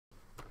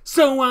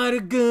So what a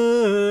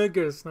good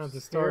girl. It's not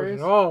the story.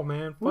 Serious? Oh,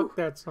 man. Fuck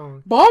that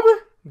song. Bobby?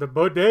 The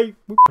Budday.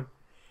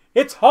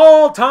 It's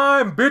haul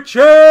time,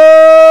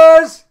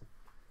 bitches!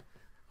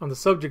 On the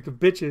subject of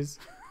bitches,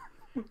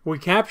 we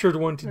captured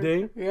one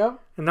today. Yep.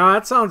 And now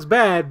that sounds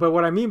bad, but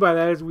what I mean by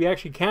that is we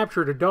actually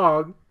captured a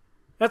dog.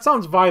 That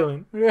sounds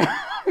violent. Yeah.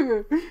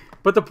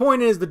 But the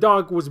point is the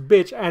dog was a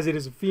bitch, as it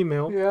is a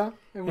female. Yeah.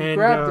 And we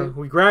grabbed it.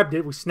 We grabbed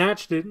it. We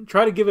snatched it.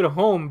 Tried to give it a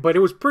home, but it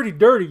was pretty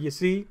dirty, you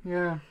see.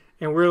 Yeah.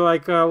 And we're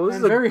like, well, this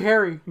is very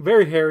hairy.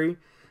 Very hairy.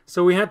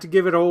 So we had to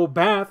give it a whole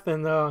bath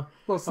and little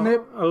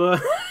snip.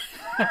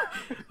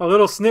 A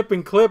little snip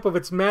and clip of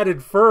its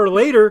matted fur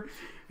later,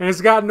 and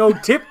it's got no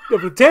tip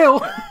of the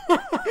tail.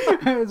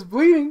 It's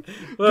bleeding.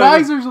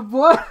 Geysers of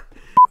blood.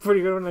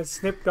 Pretty good when I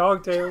snip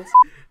dog tails.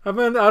 I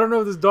mean, I don't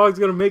know if this dog's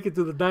gonna make it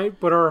through the night,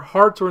 but our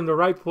hearts were in the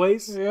right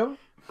place. Yep.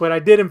 But I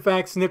did, in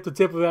fact, snip the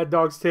tip of that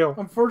dog's tail.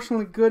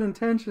 Unfortunately, good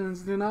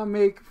intentions do not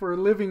make for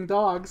living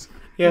dogs.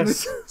 Yes. In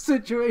this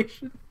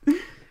situation.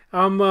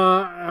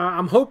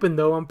 I'm hoping,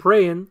 though, I'm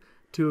praying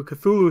to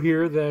Cthulhu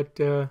here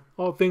that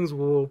all things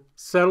will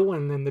settle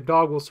and then the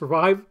dog will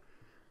survive.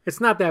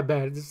 It's not that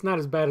bad. It's not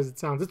as bad as it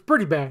sounds. It's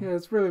pretty bad. Yeah,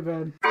 it's really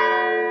bad.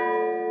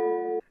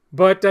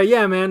 But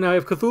yeah, man,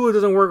 if Cthulhu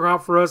doesn't work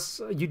out for us,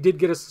 you did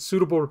get us a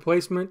suitable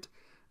replacement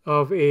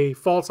of a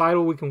false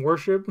idol we can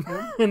worship.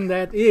 And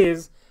that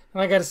is,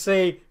 and I got to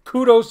say,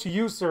 kudos to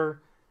you, sir.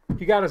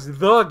 You got us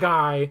the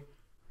guy,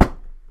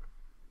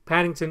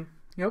 Paddington.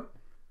 Yep.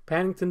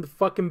 Paddington the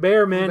fucking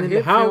bear, man, in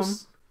the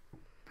house.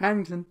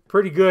 Paddington.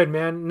 Pretty good,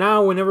 man.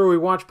 Now, whenever we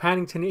watch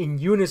Paddington in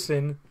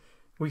unison,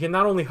 we can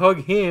not only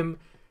hug him,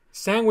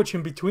 sandwich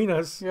him between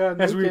us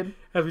as we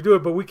do it,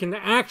 but we can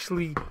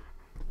actually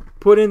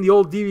put in the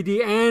old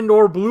DVD and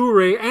or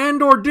Blu-ray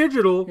and or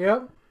digital.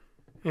 Yep.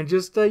 And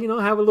just, have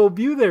a little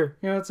view there.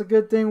 You know, it's a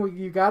good thing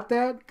you got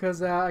that,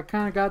 because I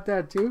kind of got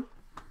that too.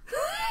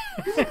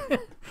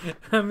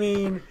 I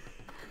mean,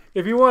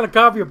 if you want a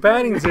copy of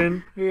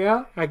Paddington,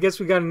 yeah, I guess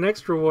we got an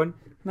extra one.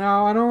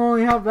 Now, I don't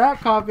only have that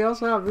copy, I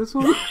also have this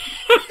one,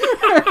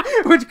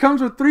 which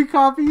comes with 3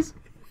 copies.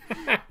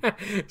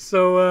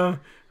 So,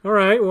 all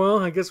right, well,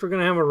 I guess we're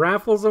going to have a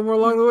raffle somewhere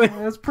along the way.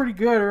 That's pretty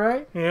good,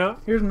 right? Yeah.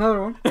 Here's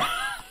another one.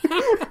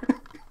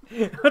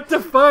 What the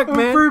fuck, man?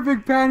 I'm a pretty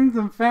big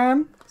Paddington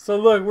fan. So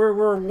look,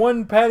 we're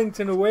one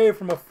Paddington away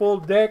from a full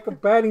deck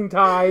of Paddington.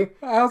 I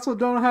also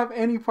don't have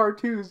any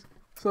part 2s,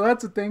 so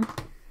that's a thing.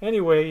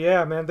 Anyway,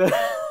 yeah, man.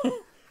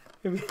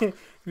 If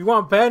you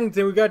want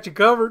Paddington, we got you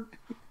covered.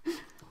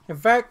 In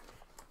fact,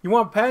 you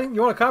want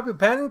a copy of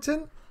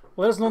Paddington?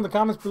 Let us know in the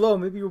comments below.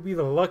 Maybe you'll be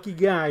the lucky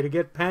guy to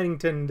get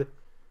Paddington.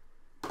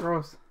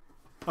 Gross.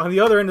 On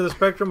the other end of the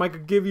spectrum, I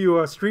could give you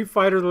a Street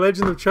Fighter: The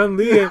Legend of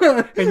Chun-Li,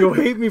 and you'll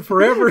hate me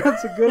forever.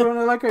 That's a good one.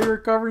 I like how you're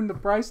covering the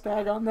price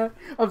tag on that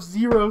of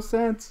 0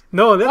 cents.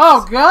 No, that's...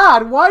 Oh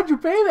God, why'd you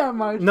pay that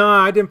much? No,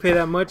 I didn't pay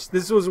that much.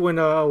 This was when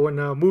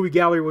Movie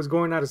Gallery was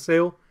going out of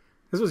sale.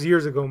 This was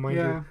years ago, mind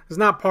you. It's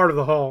not part of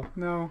the haul.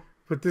 No.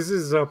 But this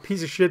is a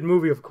piece of shit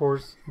movie, of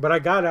course. But I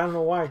got it. I don't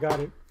know why I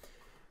got it.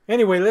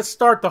 Anyway, let's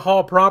start the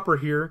haul proper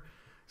here.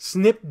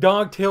 Snip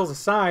dog tails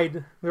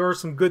aside, there are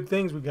some good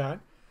things we got.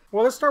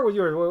 Well, let's start with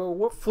yours.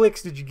 What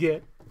flicks did you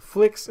get?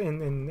 Flicks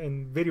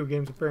and video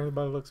games, apparently,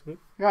 by the looks of it.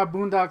 I got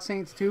Boondock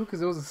Saints 2 because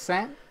it was a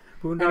cent.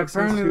 Boondock Saints 2.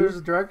 Apparently there's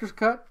a director's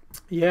cut.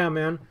 Yeah,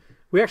 man.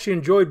 We actually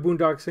enjoyed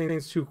Boondock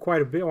Saints 2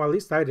 quite a bit. Well, at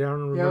least I did. I don't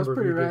remember. Yeah, it was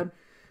pretty rad.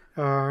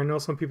 I know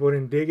some people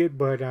didn't dig it,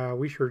 but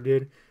we sure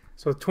did.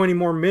 So 20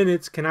 more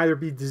minutes can either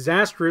be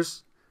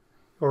disastrous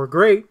or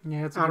great.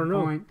 Yeah, that's a good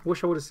point.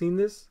 Wish I would have seen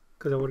this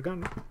because I would have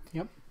gotten it.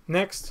 Yep.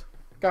 Next.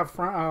 Got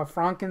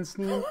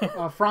Frankenstein.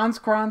 Franz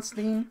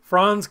Kronstein.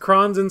 Franz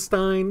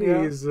Kronzenstein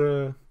is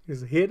a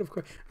hit, of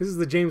course. This is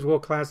the James Whale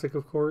classic,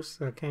 of course.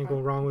 Can't go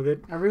wrong with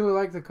it. I really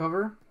like the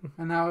cover.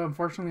 And now,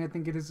 unfortunately, I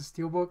think it is a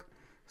steelbook.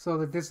 So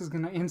that this is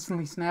going to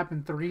instantly snap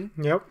in 3.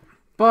 Yep.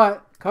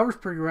 But cover's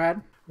pretty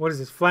rad. What is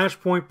this?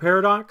 Flashpoint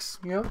Paradox?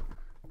 Yep.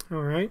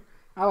 All right.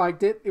 I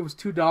liked it. It was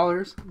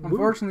 $2.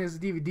 Unfortunately, it's a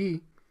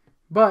DVD.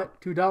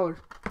 But $2.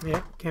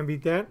 Yeah, can't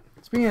beat that.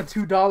 Speaking of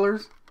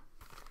 $2.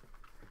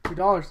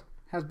 $2.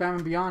 Has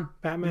Batman Beyond.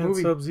 Batman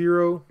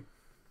Sub-Zero.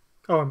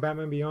 Oh, and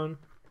Batman Beyond.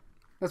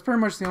 That's pretty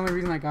much the only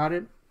reason I got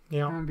it.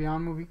 Yeah. Batman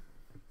Beyond movie.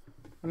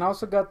 And I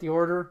also got The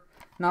Order.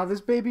 Now,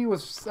 this baby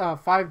was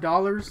 $5.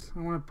 I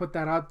want to put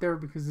that out there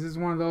because this is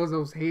one of those that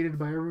was hated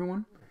by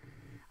everyone.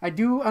 I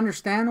do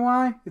understand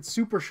why. It's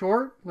super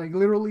short. Like,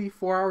 literally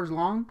 4 hours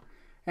long.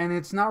 And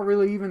it's not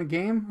really even a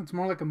game. It's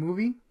more like a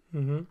movie.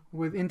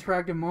 With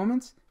interactive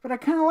moments. But I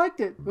kind of liked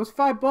it. It was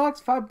 $5.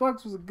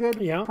 $5 was a good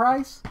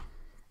price.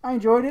 I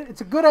enjoyed it.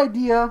 It's a good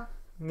idea,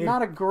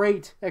 not a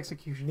great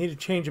execution. Need a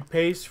change of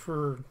pace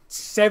for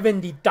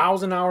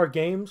 70,000-hour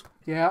games.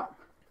 Yeah.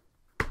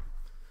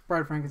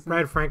 Bride of Frankenstein.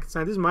 Bride of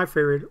Frankenstein. This is my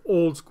favorite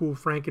old school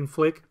Franken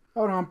flick.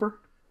 I would humper.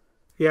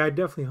 Yeah, I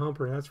definitely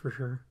humper. That's for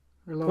sure.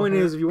 Point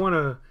is, if you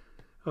want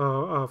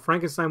a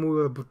Frankenstein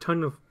movie with a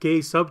ton of gay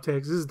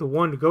subtext, this is the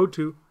one to go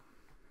to.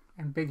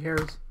 And big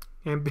hairs.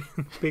 And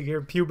big hair,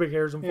 pubic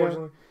hairs,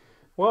 unfortunately.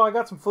 Well, I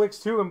got some flicks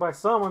too, and by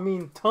some, I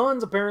mean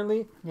tons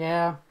apparently.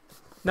 Yeah.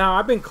 Now,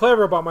 I've been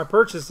clever about my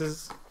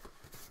purchases.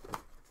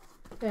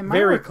 Yeah,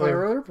 mine were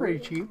clever. They're pretty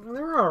cheap.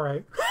 They're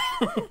alright.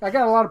 I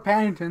got a lot of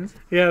Paddingtons.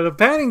 Yeah, the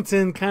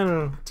Paddington kind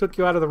of took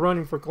you out of the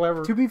running for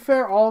clever. To be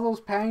fair, all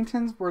those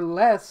Paddingtons were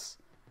less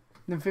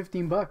than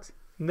 $15.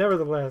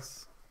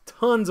 Nevertheless,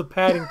 tons of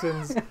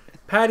Paddingtons.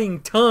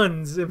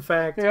 Paddingtons, in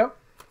fact. Yep.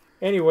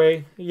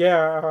 Anyway,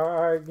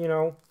 yeah, you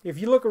know, if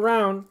you look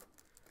around,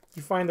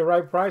 you find the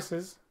right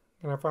prices.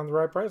 And I found the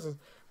right prices.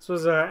 This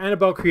was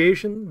Annabelle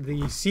Creation,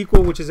 the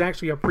sequel, which is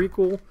actually a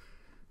prequel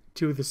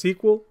to the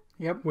sequel.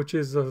 Yep. Which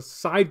is a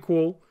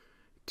sidequel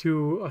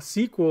to a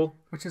sequel.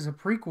 Which is a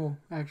prequel,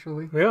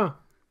 actually. Yeah.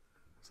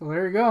 So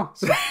there you go.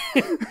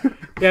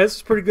 Yeah, this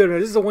is pretty good.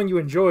 This is the one you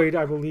enjoyed,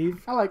 I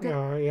believe. I liked it.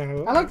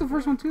 Yeah. I like the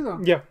first one too, though.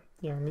 Yeah,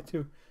 me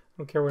too. I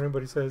don't care what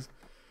anybody says.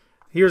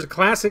 Here's a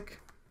classic.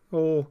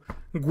 Oh,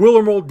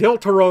 Guillermo del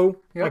Toro,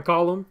 I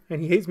call him,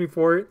 and he hates me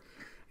for it.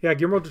 Yeah,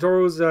 Guillermo del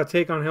Toro's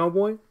take on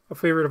Hellboy, a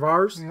favorite of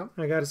ours,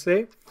 I gotta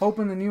say.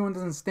 Hoping the new one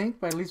doesn't stink,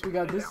 but at least we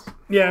got this.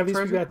 Yeah, at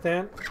least we got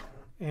that.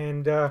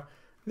 And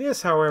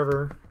this,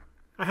 however,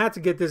 I had to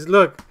get this.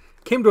 Look,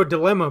 came to a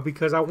dilemma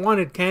because I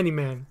wanted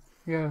Candyman.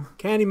 Yeah.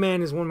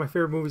 Candyman is one of my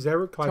favorite movies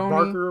ever. Clive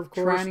Barker, of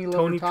course.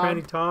 Tony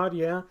Todd,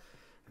 yeah.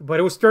 But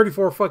it was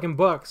 34 fucking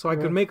bucks, so I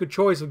could make a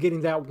choice of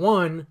getting that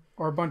one.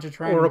 Or a bunch of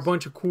trannies. Or a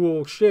bunch of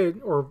cool shit,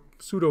 or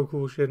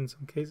pseudo-cool shit in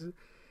some cases.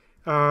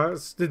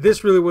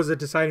 This really was a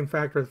deciding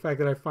factor, the fact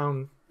that I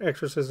found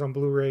Exorcist on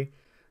Blu-ray.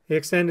 The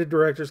extended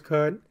director's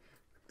cut.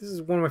 This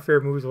is one of my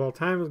favorite movies of all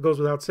time. It goes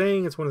without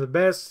saying. It's one of the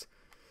best.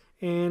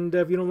 And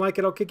if you don't like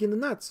it, I'll kick you in the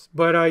nuts.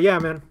 But yeah,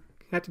 man.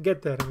 Had to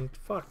get that. I mean,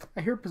 fuck.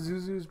 I hear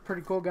Pazuzu's a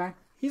pretty cool guy.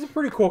 He's a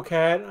pretty cool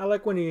cat. I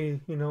like when he,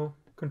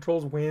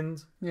 controls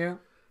winds. Yeah.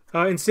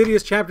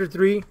 Insidious Chapter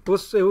 3. It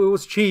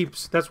was cheap.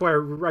 That's why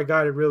I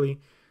got it, really.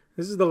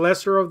 This is the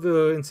lesser of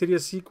the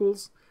Insidious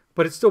sequels.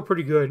 But it's still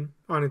pretty good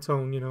on its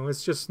own,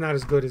 It's just not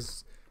as good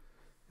as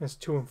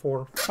 2 and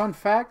 4. Fun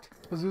fact,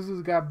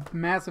 Pazuzu's got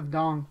massive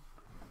dong.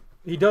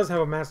 He does have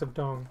a massive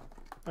dong.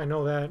 I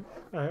know that.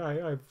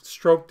 I've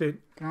stroked it.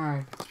 All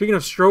right. Speaking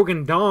of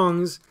stroking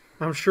dongs,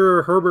 I'm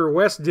sure Herbert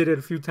West did it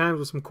a few times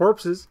with some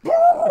corpses.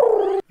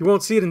 You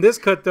won't see it in this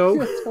cut,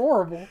 though. It's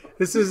horrible.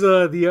 This is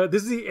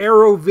the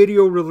Arrow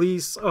video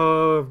release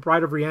of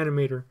Bride of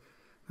Re-Animator,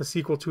 the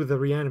sequel to the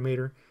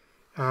Re-Animator.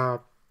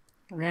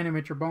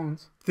 Reanimate your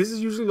bones. This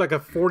is usually like a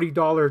 $40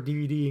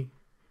 DVD.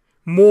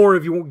 More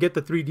if you won't get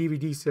the 3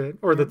 DVD set.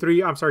 Or the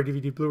 3, I'm sorry,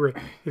 DVD Blu-ray.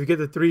 If you get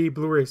the 3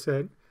 Blu-ray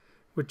set,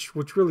 which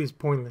really is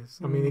pointless.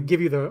 I mean, they give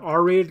you the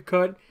R-rated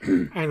cut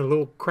and a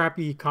little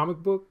crappy comic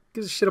book.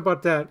 Gives a shit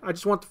about that. I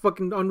just want the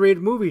fucking unrated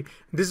movie.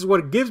 This is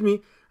what it gives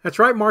me. That's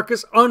right,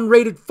 Marcus.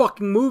 Unrated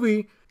fucking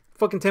movie.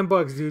 Fucking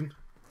 $10, dude.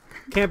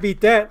 Can't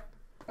beat that.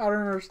 I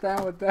don't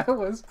understand what that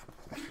was.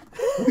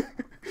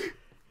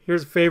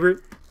 Here's a favorite.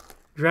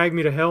 Drag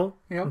Me to Hell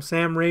from Yep.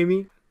 Sam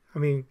Raimi. I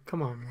mean,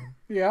 come on, man.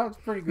 Yeah, it's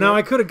pretty good. Now,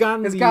 I could have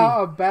gotten It's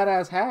got a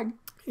badass hag.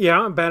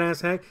 Yeah, a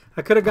badass hag.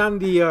 I could have gotten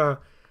the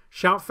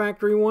Shout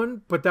Factory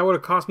one, but that would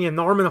have cost me an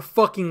arm and a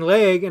fucking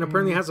leg, and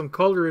apparently has some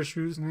color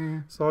issues.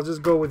 So I'll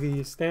just go with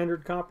the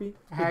standard copy.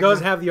 It does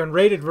have the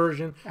unrated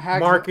version.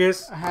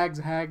 Marcus. A hag's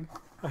a hag.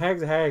 A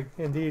hag's a hag,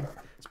 indeed.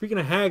 Speaking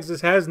of hags,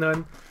 this has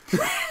none.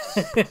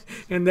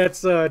 And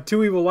that's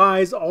Two Evil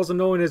Eyes, also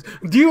known as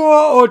Dio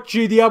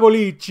Occhi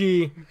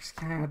Diabolici.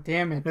 God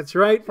damn it. That's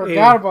right.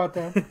 Forgot about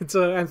that. It's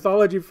an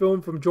anthology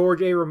film from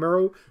George A.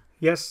 Romero.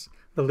 Yes,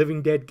 the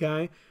Living Dead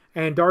guy.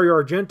 And Dario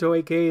Argento,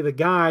 a.k.a. the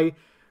guy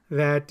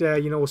that,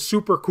 was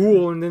super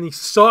cool, and then he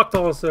sucked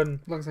all of a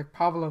sudden. Looks like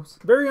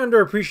Pavlos. Very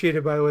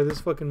underappreciated, by the way,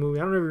 this fucking movie.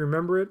 I don't even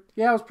remember it.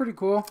 Yeah, it was pretty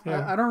cool.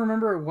 Yeah. I don't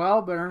remember it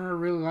well, but I remember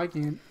really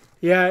liking it.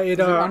 Yeah, Is it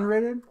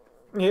unrated?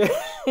 Yeah,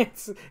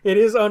 it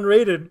is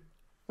unrated.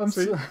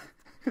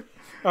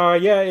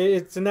 Yeah,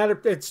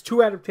 it's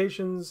 2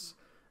 adaptations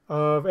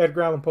of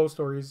Edgar Allan Poe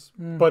stories,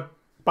 but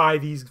by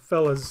these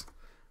fellas,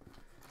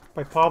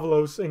 by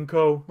Pavlos and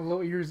co. A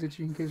little ears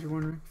itchy, in case you're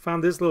wondering.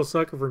 Found this little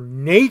sucker for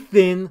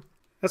Nathan.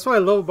 That's what I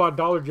love about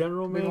Dollar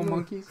General, man. Little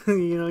monkeys.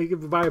 You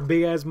can buy a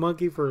big ass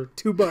monkey for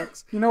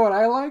 $2. You know what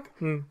I like?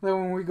 That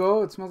when we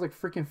go, it smells like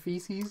freaking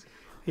feces.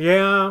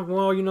 Yeah,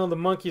 well, the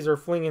monkeys are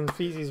flinging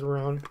feces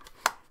around.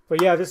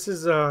 But yeah, this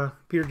is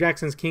Peter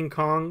Jackson's King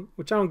Kong,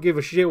 which I don't give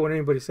a shit what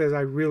anybody says. I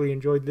really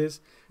enjoyed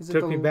this.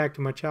 Took me back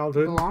to my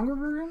childhood. The longer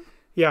version?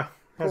 Yeah,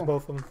 has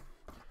both of them.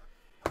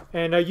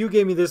 And you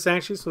gave me this,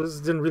 actually, so this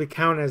didn't really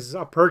count as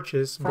a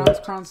purchase. Franz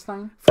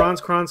Kronstein?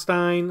 Franz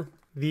Kronstein,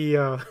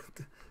 the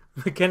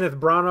Kenneth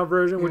Branagh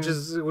version,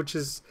 which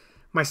is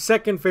my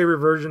second favorite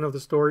version of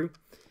the story.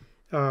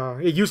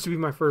 It used to be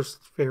my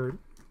first favorite.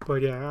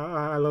 But yeah,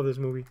 I love this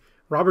movie.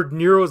 Robert De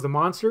Niro is the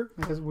monster.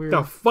 That's weird.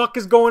 The fuck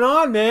is going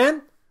on,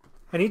 man?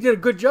 And he did a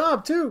good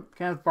job, too.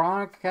 Kenneth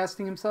Branagh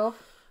casting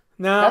himself?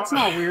 Now, that's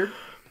not weird.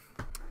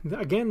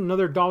 Again,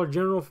 another Dollar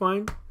General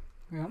find.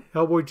 Yeah.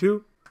 Hellboy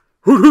 2.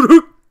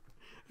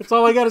 That's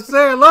all I got to say.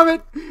 I love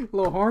it.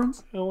 Little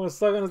horns. I want to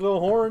suck on his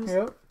little horns.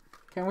 Yep.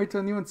 Can't wait till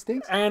the new one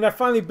stinks. And I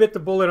finally bit the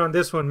bullet on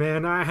this one,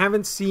 man. I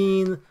haven't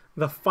seen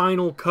the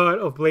final cut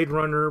of Blade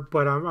Runner,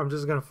 but I'm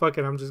just gonna fuck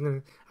it.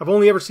 I've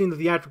only ever seen the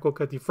theatrical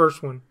cut, the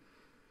first one.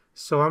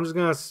 So I'm just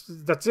gonna.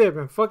 That's it,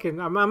 man. Fuck it.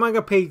 I'm not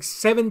gonna pay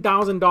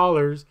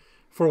 $7,000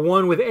 for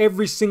one with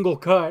every single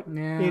cut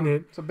in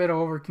it. It's a bit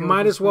overkill.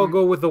 Might as well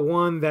go with the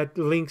one that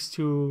links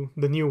to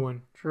the new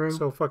one. True.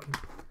 So fucking.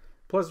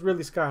 Plus,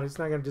 Ridley Scott, it's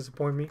not gonna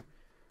disappoint me,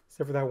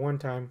 except for that one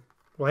time.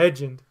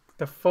 Legend.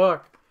 The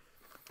fuck.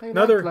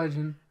 Another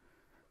Legend.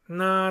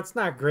 Nah, it's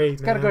not great.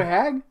 It's got a good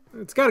hag.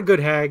 It's got a good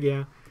hag,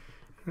 yeah.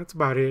 That's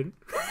about it.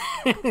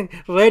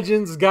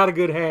 Legends got a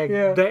good hag.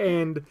 Yeah. The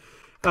end.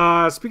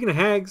 Speaking of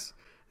hags,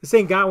 this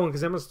ain't got one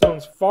because Emma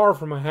Stone's far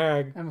from a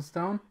hag. Emma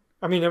Stone?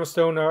 I mean,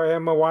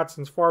 Emma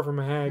Watson's far from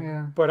a hag.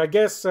 Yeah. But I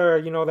guess,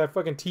 that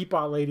fucking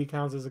teapot lady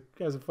counts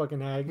as a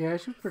fucking hag. Yeah,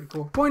 she's pretty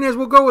cool. Point is,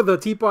 we'll go with the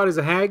teapot as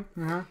a hag.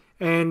 Uh-huh.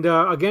 And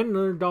again,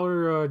 another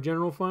Dollar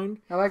General find.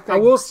 I like that. I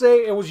will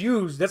say it was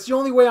used. That's the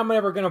only way I'm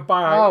ever going to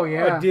buy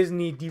a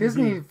Disney DVD.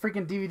 Disney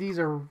freaking DVDs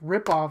are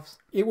rip-offs.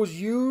 It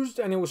was used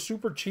and it was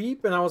super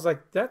cheap. And I was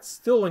like, that's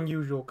still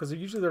unusual. Because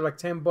usually they're like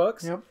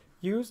 $10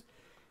 used.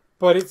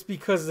 But it's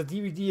because the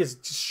DVD is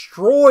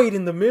destroyed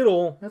in the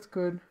middle. That's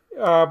good.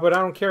 But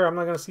I don't care. I'm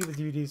not going to see the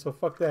DVD. So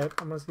fuck that.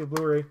 I'm going to see a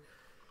Blu-ray.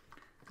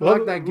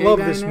 Like that gay love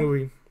guy this in it?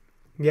 movie.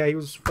 Yeah, he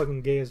was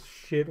fucking gay as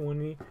shit,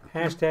 wasn't he?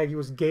 Hashtag he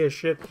was gay as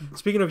shit.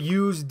 Speaking of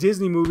used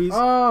Disney movies.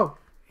 Oh!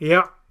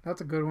 Yeah.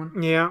 That's a good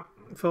one. Yeah.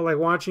 Felt like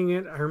watching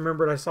it. I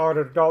remembered I saw it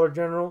at Dollar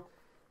General.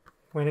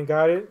 Went and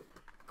got it.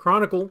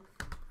 Chronicle.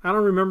 I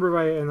don't remember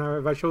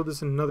if I showed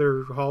this in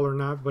another haul or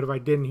not, but if I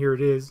didn't, here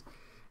it is.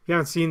 If you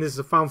haven't seen this, it's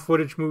a found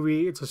footage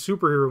movie. It's a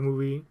superhero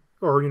movie.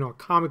 Or, a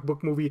comic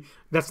book movie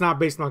that's not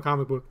based on a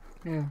comic book.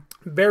 Yeah.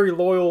 Very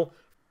loyal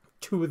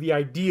to the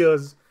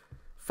ideas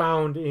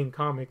found in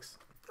comics.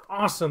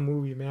 Awesome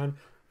movie, man.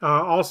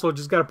 Also,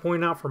 just got to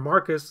point out for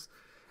Marcus,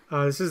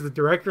 this is the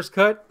director's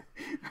cut,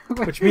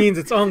 which means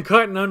it's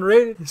uncut and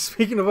unrated.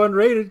 Speaking of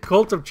unrated,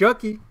 Cult of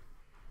Chucky.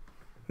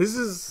 This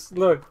is,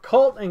 look,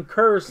 Cult and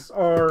Curse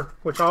are,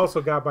 which I also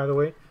got, by the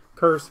way,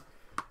 Curse,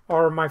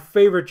 are my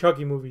favorite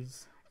Chucky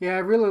movies. Yeah, I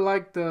really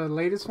liked the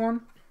latest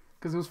one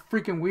because it was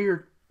freaking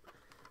weird.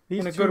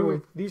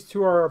 These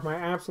two are my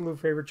absolute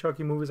favorite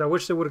Chucky movies. I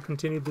wish they would have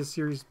continued this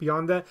series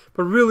beyond that,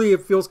 but really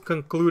it feels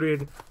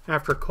concluded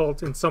after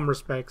Cult in some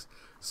respects.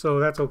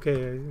 So that's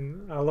okay.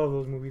 I love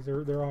those movies.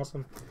 They're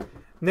awesome.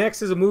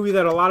 Next is a movie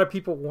that a lot of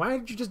people, why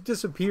did you just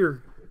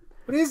disappear?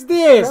 What is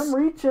this? I'm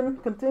reaching.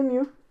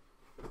 Continue.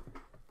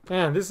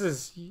 Man,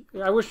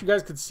 I wish you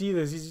guys could see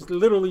this. He's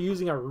literally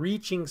using a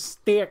reaching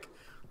stick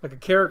like a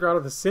character out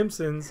of The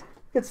Simpsons.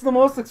 It's the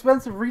most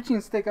expensive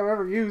reaching stick I've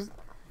ever used.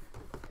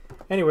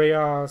 Anyway,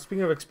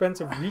 speaking of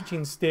expensive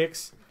reaching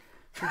sticks,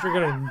 that's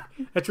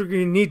what you're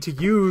gonna need to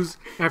use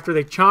after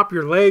they chop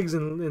your legs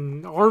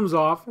and arms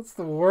off. That's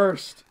the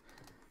worst.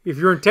 If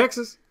you're in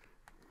Texas,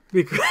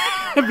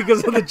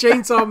 because of the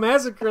Chainsaw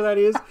Massacre, that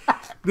is.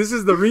 This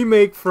is the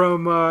remake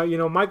from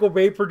Michael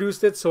Bay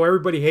produced it, so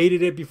everybody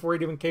hated it before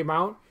it even came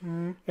out,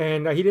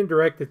 and he didn't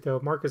direct it though.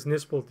 Marcus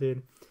Nispel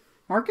did.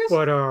 Marcus?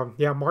 But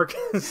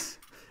Marcus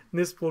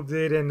Nispel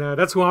did, and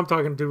that's who I'm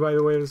talking to, by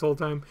the way, this whole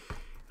time.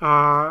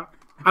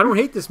 I don't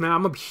hate this, man.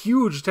 I'm a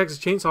huge Texas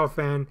Chainsaw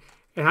fan,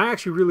 and I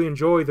actually really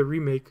enjoy the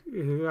remake.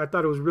 I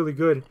thought it was really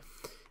good.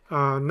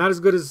 Not as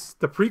good as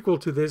the prequel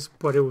to this,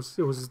 but it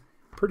was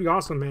pretty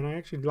awesome, man. I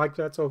actually liked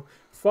that. So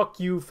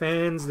fuck you,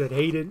 fans that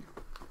hate it.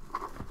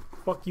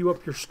 Fuck you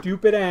up your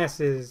stupid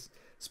asses.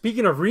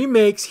 Speaking of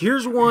remakes,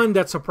 here's one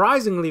that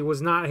surprisingly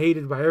was not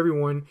hated by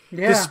everyone,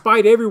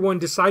 despite everyone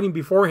deciding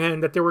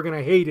beforehand that they were going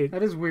to hate it.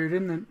 That is weird,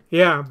 isn't it?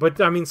 Yeah,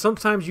 but I mean,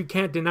 sometimes you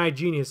can't deny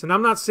genius. And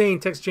I'm not saying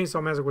Texas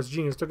Chainsaw Massacre was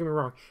genius, don't get me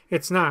wrong.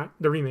 It's not,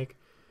 the remake.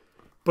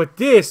 But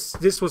this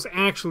was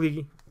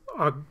actually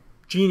a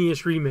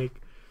genius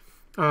remake.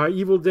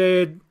 Evil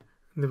Dead,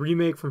 the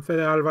remake from Fede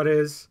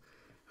Alvarez.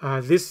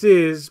 This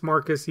is,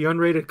 Marcus, the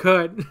unrated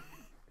cut.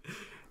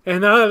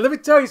 And let me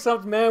tell you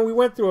something, man. We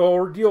went through an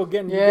ordeal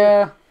getting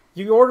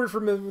you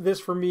ordered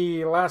this for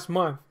me last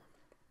month.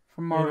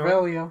 From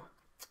Marvelio.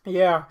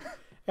 Yeah.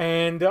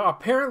 And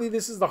apparently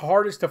this is the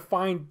hardest to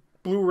find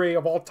Blu-ray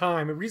of all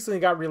time. It recently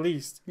got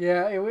released.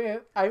 Yeah,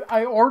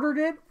 I ordered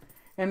it,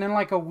 and then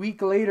like a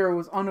week later it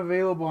was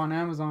unavailable on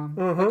Amazon.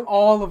 Like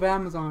all of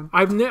Amazon.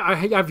 I've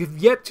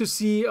yet to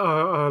see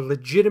a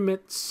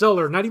legitimate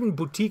seller, not even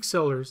boutique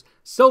sellers,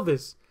 sell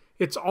this.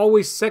 It's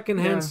always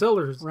secondhand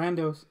sellers.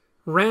 Randos.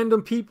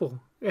 Random people,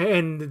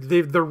 and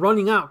they're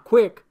running out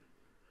quick.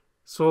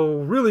 So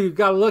really, you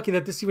got lucky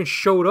that this even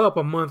showed up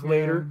a month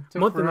later,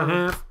 month and a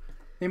half.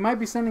 They might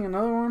be sending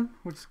another one,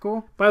 which is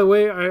cool. By the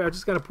way, I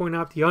just got to point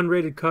out the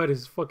unrated cut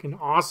is fucking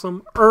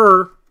awesome.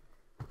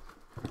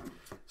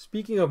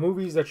 Speaking of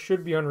movies that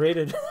should be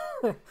unrated,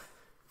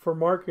 for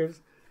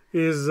Marcus,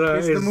 it's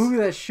the movie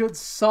that should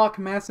suck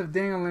massive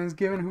dinglings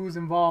given who's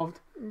involved.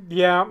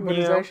 Yeah, but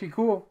it's actually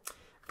cool.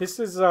 This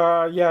is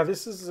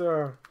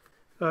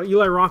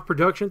Eli Roth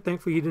production.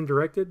 Thankfully, he didn't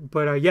direct it.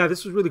 But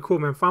this was really cool,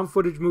 man. Found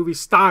footage movie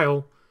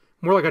style.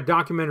 More like a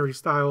documentary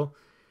style.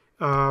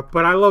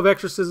 But I love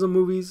exorcism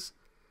movies.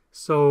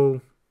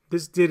 So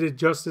this did it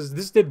justice.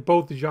 This did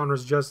both the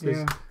genres justice.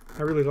 Yeah.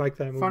 I really like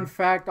that movie. Fun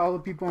fact, all the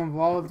people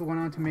involved went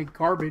on to make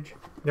garbage.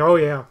 Oh,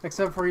 yeah.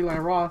 Except for Eli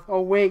Roth.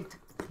 Oh, wait.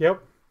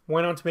 Yep.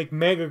 Went on to make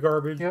mega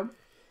garbage. Yep.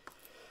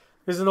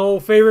 This is an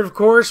old favorite, of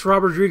course.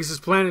 Robert Rodriguez's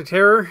Planet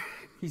Terror.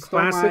 He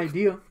stole my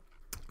idea.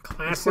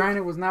 Classic. Granted,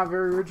 it was not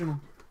very original.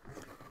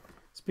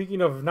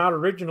 Speaking of not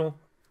original,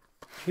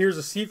 here's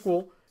a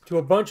sequel to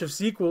a bunch of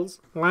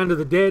sequels. Land of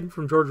the Dead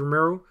from George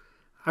Romero.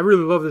 I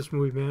really love this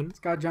movie, man. It's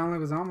got John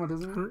Leguizamo,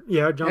 doesn't it?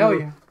 Yeah,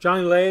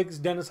 Johnny Legs,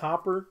 Dennis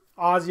Hopper,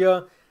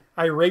 Ozzy,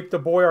 I Raped the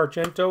Boy,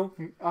 Argento.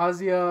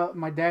 Ozzy,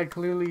 my dad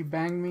clearly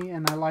banged me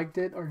and I liked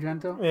it,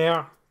 Argento.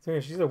 Yeah,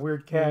 she's a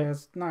weird cat. Yeah,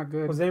 it's not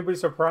good. Was anybody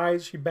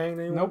surprised she banged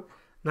anyone? Nope.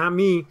 Not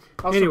me.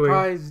 I was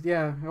surprised,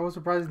 yeah. I was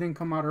surprised it didn't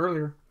come out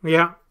earlier.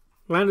 Yeah.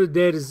 Land of the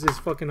Dead is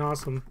fucking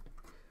awesome.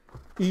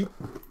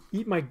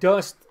 Eat my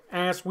dust,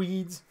 ass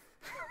weeds.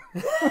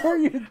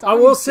 I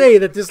will say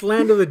that this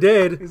Land of the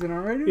Dead is it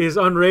unrated? Is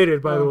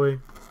unrated, by the way,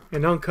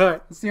 and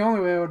uncut. It's the only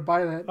way I would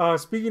buy that.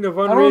 Speaking of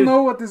unrated, I don't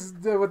know what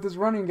this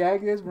running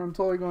gag is, but I'm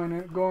totally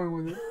going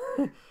with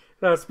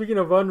it. Speaking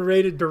of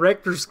unrated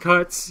director's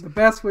cuts, the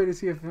best way to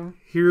see a film.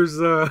 Here's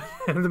The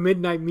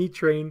Midnight Meat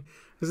Train.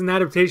 This is an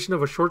adaptation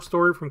of a short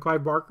story from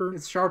Clive Barker.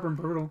 It's sharp and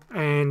brutal,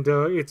 and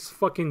it's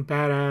fucking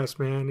badass,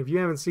 man. If you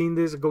haven't seen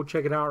this, go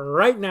check it out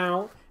right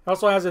now. It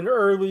also has an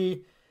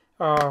early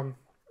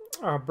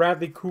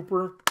Bradley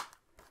Cooper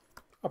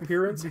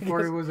appearance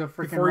before he was a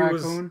freaking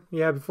raccoon.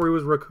 Before he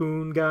was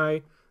Raccoon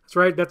Guy. That's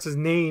right. That's his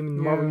name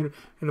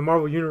in the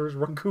Marvel universe.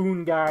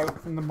 Raccoon Guy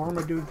in the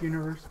Marmaduke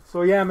universe.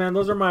 So yeah, man,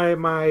 those are my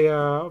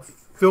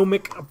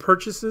filmic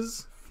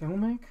purchases.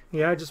 Filmic?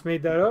 Yeah, I just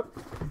made that up.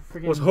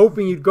 Was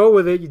hoping you'd go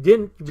with it. You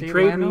didn't. You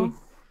betrayed me.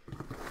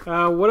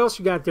 What else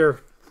you got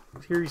there?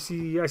 Here I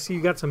see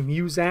you got some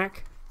Muzak.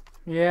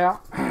 Yeah.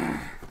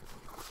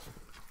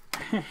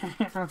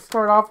 Let's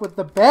start off with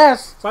the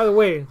best. By the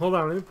way, hold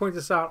on. Let me point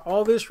this out.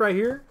 All this right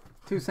here,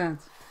 2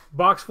 cents.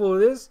 Box full of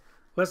this,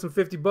 less than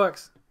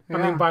 $50. Yeah.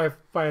 I mean, by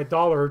 $1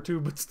 or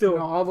 $2, but still.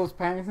 All those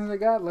Paddingtons I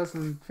got, less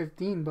than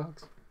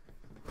 $15.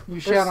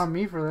 You shout on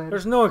me for that.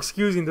 There's no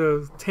excusing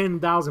the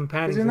 10,000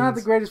 Paddingtons. Is it not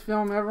the greatest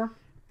film ever?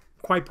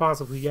 Quite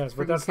possibly, yes,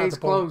 but that's case not the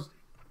point. Closed.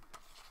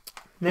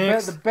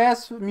 Next, the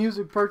best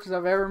music purchase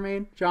I've ever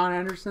made, John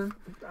Anderson.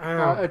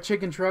 A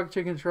chicken truck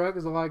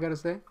is all I gotta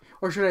say.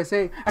 Or should I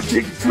say, a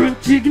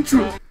chicken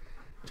truck.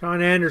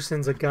 John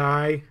Anderson's a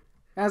guy.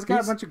 And it's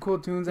got a bunch of cool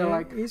tunes I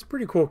like. He's a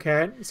pretty cool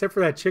cat, except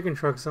for that chicken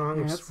truck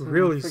song, which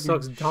really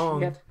sucks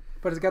dong. Shit.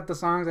 But it's got the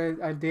songs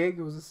I dig.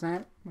 It was a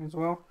cent as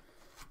well.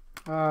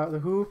 The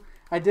Who.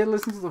 I did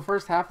listen to the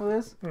first half of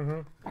this.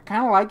 Mm-hmm. I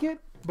kind of like it,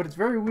 but it's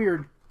very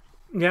weird.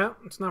 Yeah,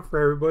 it's not for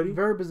everybody.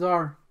 Very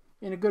bizarre,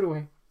 in a good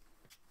way.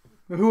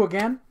 The Who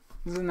again.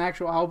 This is an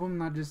actual album,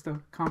 not just a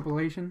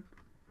compilation.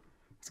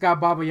 It's got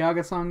Baba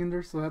Yaga song in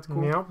there, so that's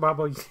cool. Yeah,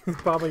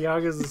 Baba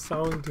Yaga's a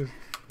song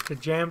to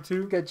jam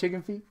to. Got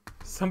chicken feet.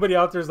 Somebody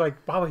out there's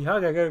like, Baba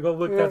Yaga, I gotta go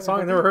look that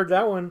song. I never heard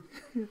that one.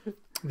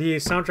 The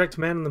soundtrack to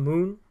Man on the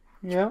Moon.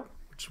 Yeah.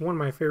 Which is one of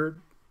my favorite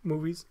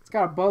movies. It's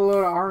got a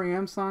buttload of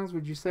REM songs,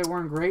 which you said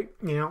weren't great.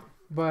 Yeah.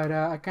 But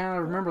I kind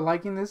of remember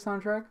liking this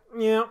soundtrack.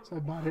 Yeah. So I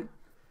bought it.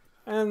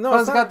 And no,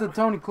 plus, it's got the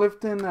Tony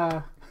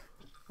Clifton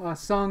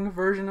sung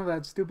version of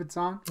that stupid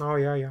song. Oh,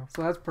 yeah.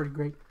 So that's pretty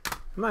great.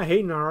 I'm not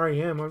hating on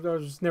REM. I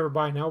was just never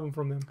buy an album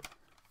from them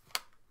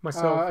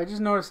myself. I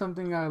just noticed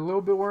something a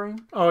little bit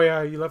worrying. Oh,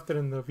 yeah. You left it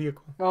in the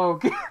vehicle. Oh,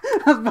 okay.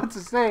 I was about to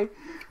say.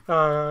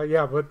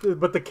 Yeah,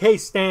 but the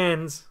case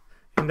stands,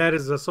 and that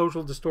is a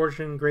Social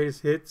Distortion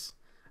Greatest Hits.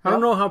 I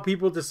don't know how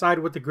people decide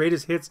what the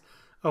greatest hits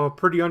of a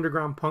pretty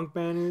underground punk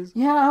band is.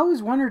 Yeah, I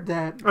always wondered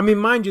that. I mean,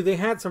 mind you, they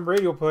had some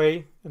radio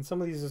play, and some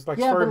of these is like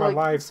Story of My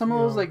Life. Some of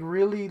those like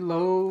really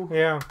low.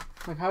 Yeah.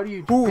 Like, how do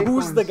you?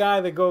 Who's the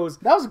guy that goes?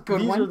 That was a good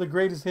one. These are the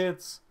greatest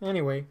hits.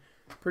 Anyway,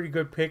 pretty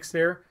good picks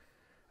there.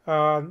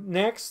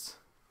 Next,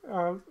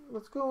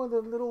 let's go with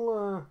a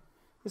little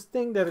this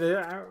thing that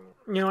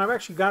I've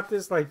actually got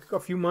this like a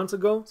few months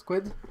ago.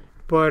 Squid.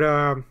 But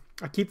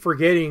I keep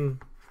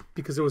forgetting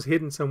because it was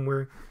hidden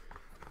somewhere.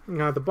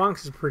 The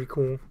box is pretty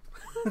cool.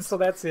 So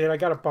that's it. I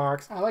got a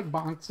box. I like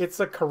bonks. It's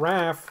a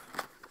carafe.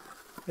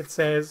 It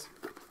says.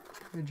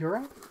 A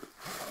giraffe?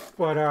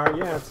 But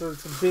yeah, it's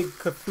a big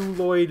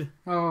Cthulhuoid.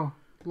 Oh,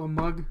 little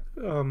mug.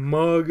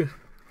 Mug.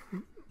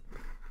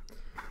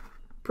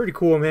 Pretty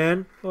cool,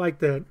 man. I like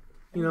that.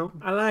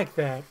 I like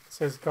that,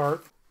 says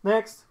Garth.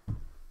 Next.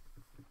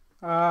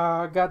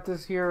 I got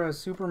this here,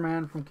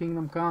 Superman from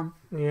Kingdom Come.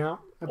 Yeah.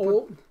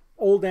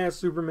 Old ass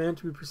Superman,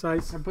 to be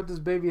precise. I put this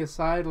baby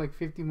aside like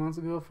 50 months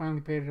ago.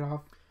 Finally paid it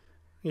off.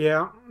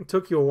 Yeah, it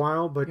took you a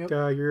while, but yep.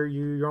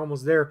 You're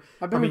almost there.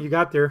 You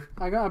got there.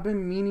 I've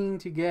been meaning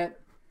to get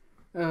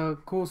a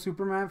cool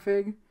Superman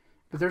fig,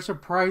 but they're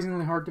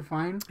surprisingly hard to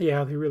find.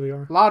 Yeah, they really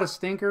are. A lot of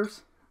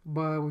stinkers,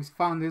 but we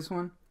found this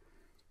one.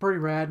 It's pretty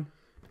rad.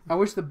 I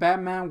wish the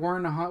Batman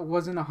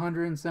wasn't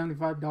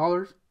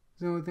 $175. Is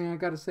the only thing I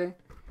gotta say.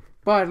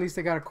 But at least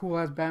I got a cool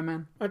ass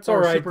Batman. That's all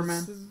right.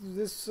 Superman.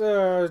 This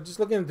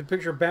just looking at the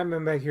picture of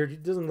Batman back here,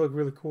 it doesn't look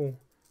really cool.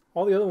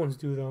 All the other ones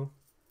do though.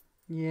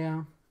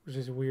 Yeah. which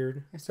is weird.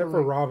 I Except still for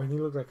like- Robin, he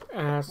looks like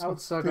ass. I would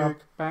suck dick. off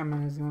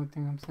Batman is the only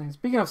thing I'm saying.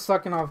 Speaking of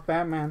sucking off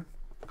Batman.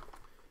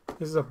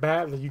 This is a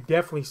bat that you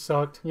definitely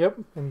sucked. Yep.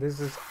 And this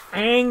is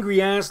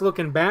angry ass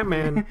looking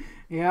Batman.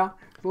 Yeah.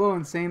 It's a little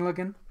insane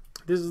looking.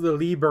 This is the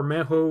Lee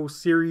Bermejo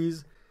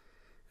series.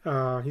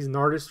 He's an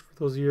artist, for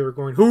those of you who are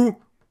going, who?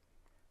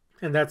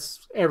 And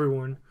that's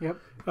everyone. Yep.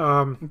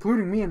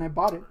 Including me, and I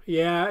bought it.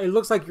 Yeah, it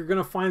looks like you're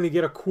going to finally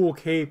get a cool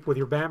cape with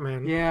your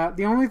Batman. Yeah.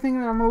 The only thing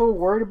that I'm a little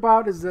worried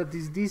about is that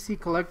these DC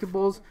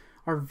collectibles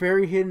are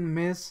very hit and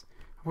miss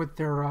with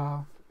their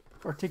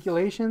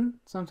articulation.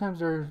 Sometimes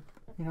they're,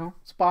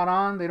 spot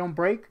on. They don't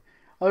break.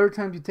 Other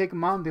times you take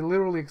them out and they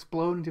literally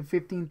explode into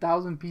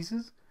 15,000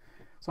 pieces.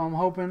 So I'm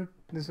hoping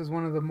this is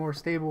one of the more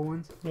stable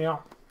ones. Yeah.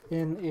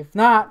 And if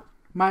not,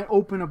 might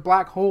open a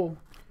black hole.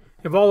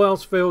 If all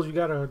else fails, you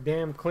got a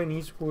damn Clint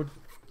Eastwood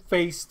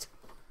faced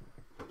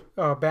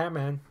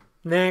Batman.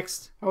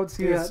 Next I would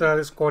see is that.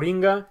 this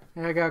Coringa.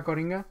 Yeah, I got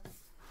Coringa.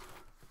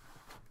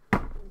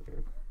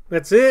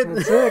 That's it.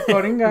 That's it,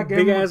 Coringa.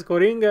 Big ass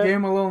Coringa. Gave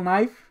him a little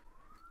knife.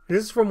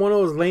 This is from one of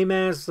those lame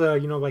ass,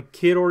 like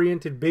kid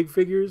oriented big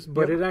figures,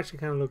 but Yep. it actually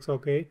kind of looks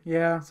okay.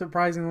 Yeah,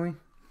 surprisingly.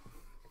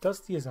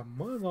 Dusty as a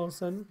mud all of a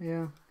sudden.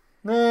 Yeah.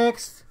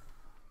 Next.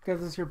 Got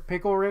this your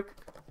pickle, Rick.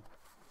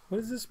 What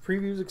is this?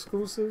 Previews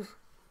exclusive?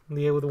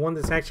 Yeah, with the one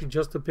that's actually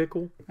just a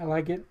pickle. I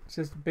like it. It's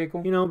just a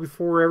pickle.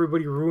 Before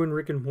everybody ruined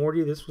Rick and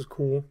Morty, this was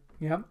cool.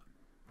 Yep.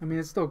 I mean,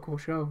 it's still a cool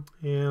show.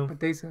 Yeah.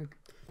 But they suck.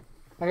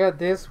 I got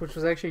this, which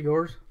was actually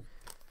yours.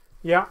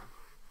 Yeah.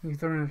 You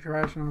threw it in the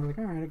trash, and I was like,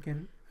 alright, I get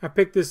it. I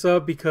picked this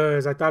up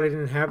because I thought I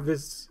didn't have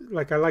this.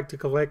 Like, I like to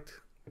collect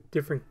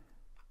different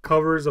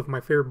covers of my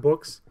favorite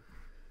books.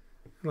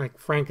 Like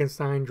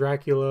Frankenstein,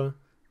 Dracula,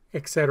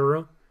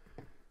 etc.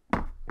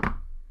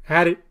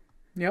 Had it.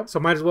 Yep. So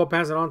might as well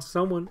pass it on to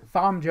someone.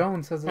 Thom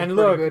Jones says it's And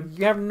pretty look, good.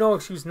 you have no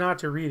excuse not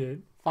to read it.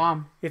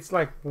 Thom. It's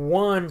like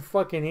 1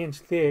 fucking inch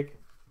thick.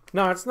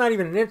 No, it's not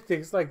even an inch thick.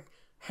 It's like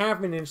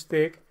half an inch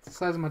thick. It's the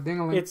size of my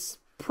dingling. It's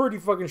pretty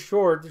fucking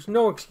short. There's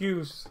no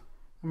excuse.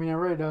 I mean, I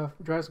read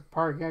Jurassic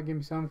Park. You gotta give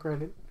me some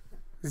credit.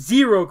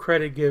 0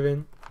 credit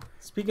given.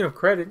 Speaking of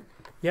credit,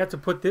 you have to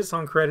put this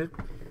on credit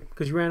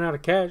because you ran out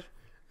of cash.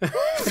 I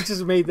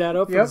just made that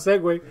up for the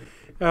segue.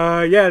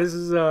 Yeah, this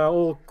is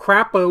old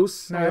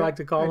Crapos, I like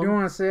to call him. I do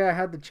want to say I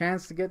had the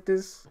chance to get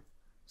this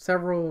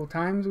several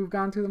times we've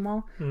gone to the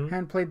mall.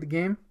 Hadn't played the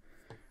game.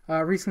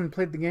 Recently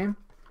played the game.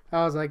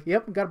 I was like,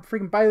 yep, gotta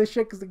freaking buy this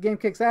shit because the game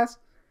kicks ass.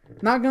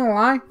 Not gonna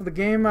lie, the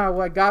game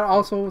I got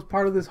also as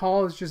part of this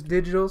haul is just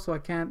digital, so I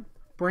can't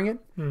bring it.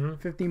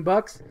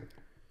 $15.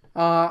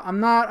 I'm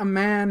not a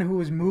man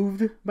who is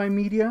moved by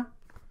media.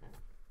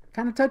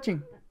 Kind of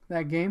touching,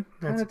 that game.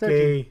 That's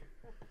gay.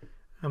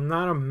 I'm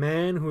not a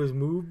man who is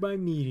moved by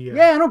media.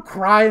 Yeah, I don't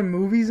cry in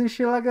movies and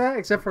shit like that,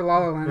 except for La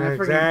La Land. I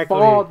freaking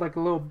bawled like a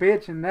little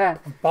bitch in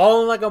that. I'm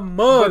balling like a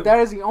mug. But that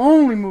is the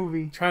only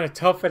movie. Trying to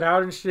tough it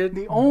out and shit.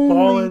 The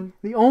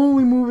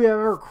only movie I've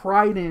ever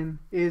cried in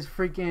is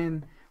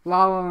freaking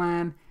La La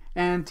Land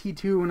and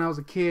T2 when I was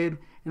a kid,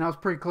 and I was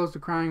pretty close to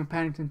crying in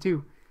Paddington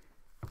 2.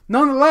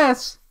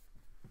 Nonetheless,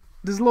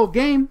 this little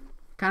game,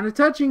 kind of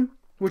touching,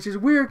 which is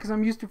weird because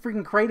I'm used to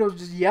freaking Kratos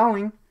just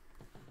yelling.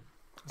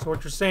 So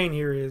what you're saying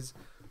here is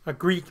a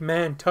Greek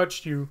man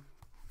touched you.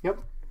 Yep,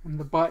 in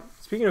the butt.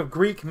 Speaking of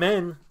Greek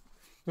men,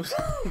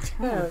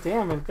 God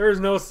damn it. there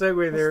is no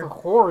segue there. That's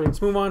horrid.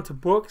 Let's move on to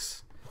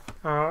books.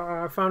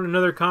 I found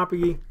another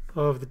copy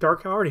of The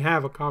Dark Half. I already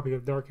have a copy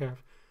of Dark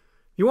Half.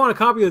 You want a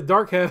copy of The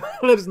Dark Half?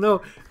 Let us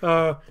know.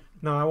 No,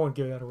 I won't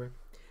give that away.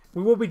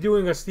 We will be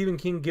doing a Stephen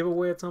King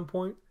giveaway at some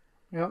point.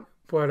 Yep.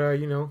 But,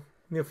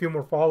 need a few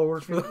more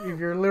followers for that. If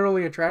you're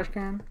literally a trash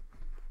can,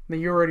 then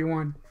you already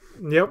won.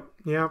 Yep.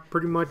 Yeah,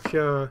 pretty much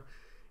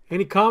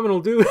any comment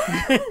will do.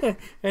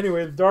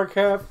 Anyway, The Dark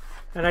Half.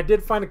 And I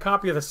did find a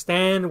copy of The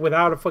Stand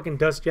without a fucking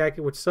dust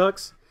jacket, which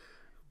sucks.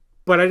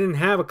 But I didn't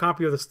have a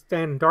copy of The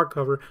Stand in dark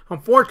cover.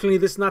 Unfortunately,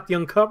 this is not the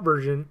uncut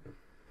version.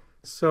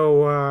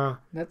 So,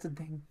 that's a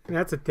thing.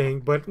 That's a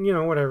thing. But,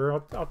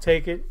 whatever. I'll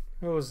take it.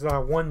 It was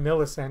 1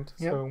 millicent.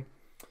 Yep. So,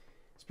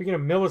 speaking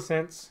of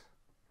millicents,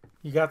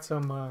 you got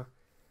some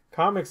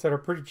comics that are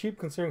pretty cheap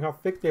considering how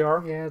thick they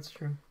are. Yeah, that's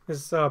true.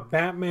 This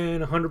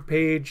Batman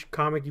 100-page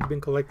comic. You've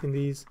been collecting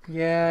these.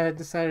 Yeah, I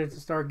decided to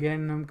start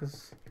getting them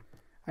because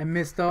I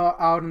missed out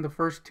on the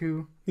first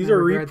 2. These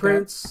are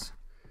reprints,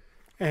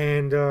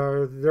 and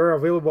they're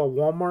available at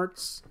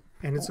Walmart's.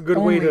 And it's a good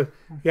way to,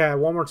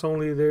 Walmart's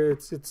only.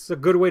 It's a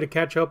good way to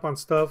catch up on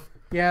stuff.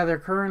 Yeah, they're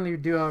currently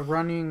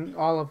running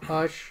all of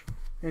Hush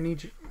in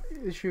each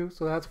issue,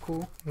 so that's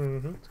cool.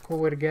 It's a cool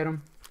way to get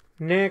them.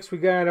 Next, we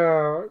got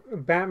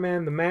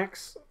Batman the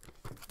Max,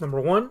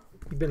 #1.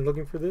 You've been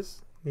looking for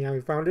this. Yeah,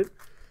 we found it.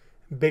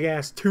 Big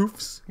ass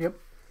toofs. Yep.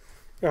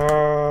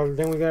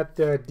 Then we got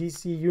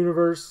DC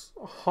Universe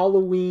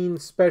Halloween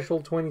Special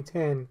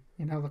 2010.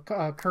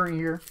 The current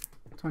year,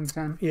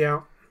 2010.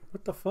 Yeah.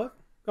 What the fuck?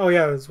 Oh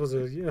yeah, this was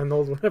an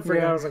old one. I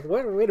forgot. I was like,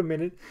 what? Wait a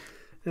minute.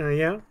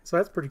 So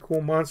that's pretty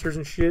cool. Monsters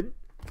and shit.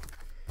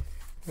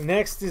 The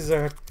next is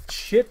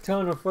shit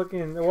ton of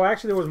fucking. Well,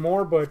 actually, there was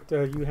more, but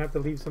you have to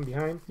leave some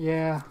behind.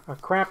 Yeah. A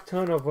crap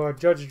ton of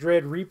Judge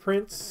Dredd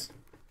reprints.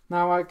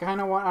 Now I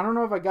kind of want. I don't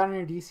know if I got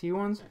any DC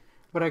ones,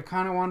 but I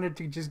kind of wanted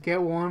to just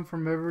get one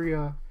from every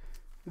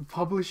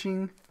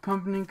publishing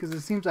company because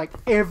it seems like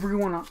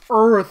everyone on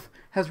Earth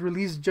has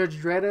released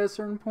Judge Dredd at a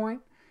certain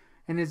point,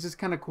 and it's just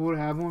kind of cool to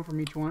have one from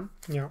each one.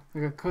 Yeah.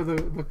 Like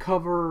the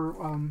cover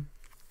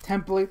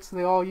templates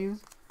they all use.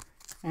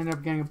 I ended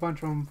up getting a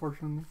bunch of them,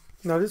 unfortunately.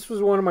 Now, this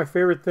was one of my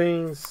favorite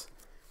things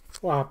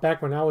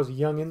back when I was a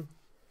youngin',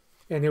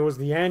 and it was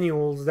the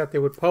annuals that they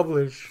would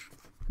publish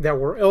that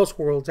were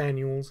Elseworlds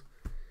annuals.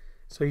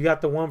 So you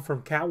got the one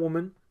from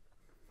Catwoman.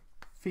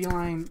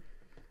 Feline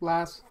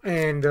Lass.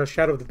 And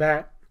Shadow of the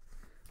Bat.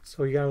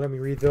 So you gotta let me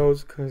read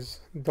those, because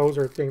those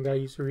are things that I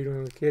used to read when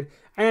I was a kid.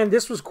 And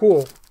this was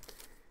cool.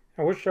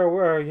 I wish I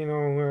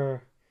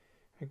were,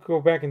 I could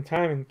go back in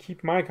time and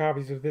keep my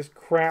copies of this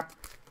crap.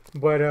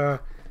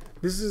 But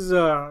this is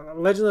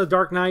Legend of the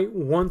Dark Knight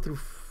 1 through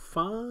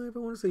 5, I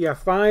want to say. Yeah,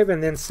 5,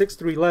 and then 6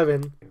 through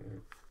 11.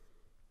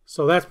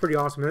 So that's pretty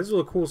awesome. This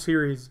was a cool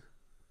series.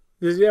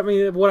 I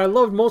mean, what I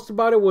loved most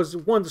about it was,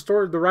 one, the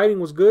story, the writing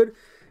was good,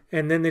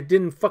 and then it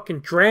didn't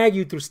fucking drag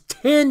you through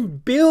 10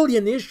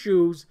 billion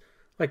issues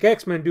like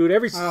X-Men, dude.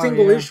 Every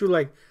single issue,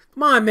 like,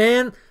 come on,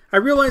 man. I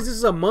realize this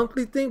is a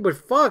monthly thing, but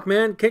fuck,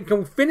 man. Can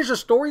we finish a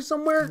story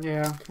somewhere?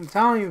 Yeah, I'm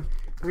telling you.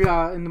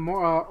 In the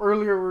more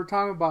earlier, we were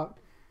talking about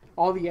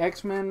all the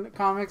X-Men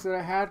comics that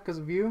I had because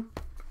of you.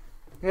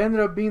 It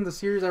ended up being the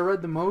series I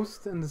read the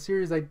most and the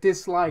series I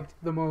disliked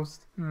the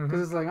most.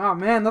 Because it's like, oh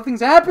man,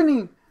 nothing's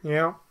happening.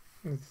 Yeah.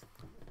 It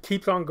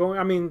keeps on going.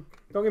 I mean,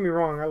 don't get me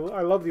wrong.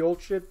 I love the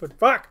old shit, but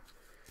fuck.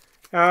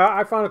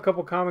 I found a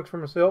couple comics for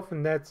myself,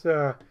 and that's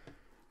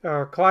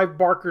Clive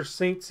Barker's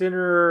Saint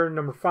Sinner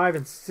number 5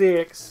 and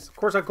 6. Of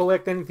course, I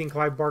collect anything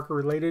Clive Barker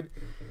related.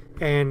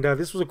 And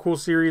this was a cool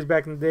series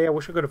back in the day. I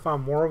wish I could have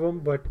found more of them,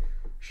 but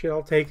shit,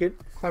 I'll take it.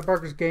 Clive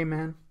Barker's gay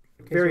man.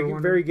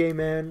 Very gay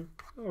man,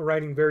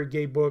 writing very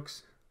gay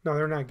books. No,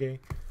 they're not gay.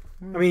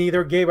 I mean,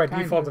 they're gay by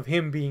default of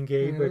him being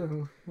gay,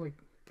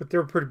 but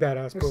they're pretty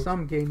badass there's books.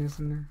 some gayness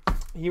in there.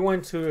 He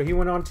went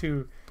on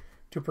to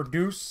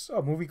produce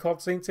a movie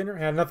called Saint Sinner.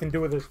 It had nothing to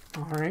do with it.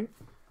 All right.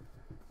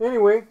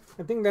 Anyway,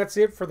 I think that's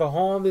it for the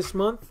haul this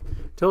month.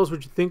 Tell us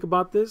what you think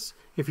about this.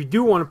 If you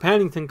do want a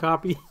Paddington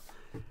copy,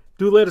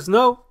 do let us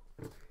know,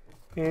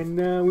 and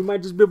we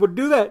might just be able to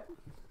do that.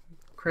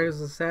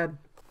 Kratos is sad.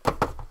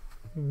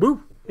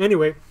 Boo.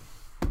 Anyway,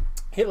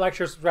 hit like,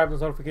 share, subscribe,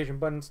 those notification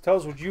buttons. Tell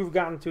us what you've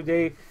gotten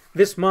today,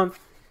 this month.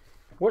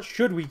 What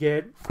should we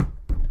get?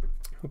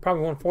 We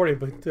probably won't afford it,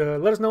 but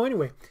let us know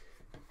anyway,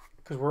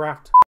 because we're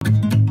out.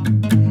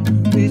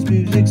 This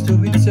music,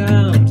 story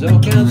times, all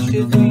kinds of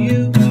shit for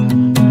you.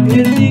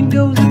 Anything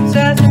goes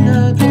inside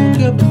tonight, for a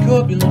couple of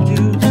corpulent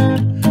dudes.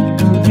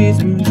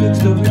 This music,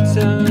 story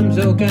times,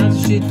 all kinds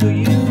of shit for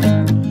you.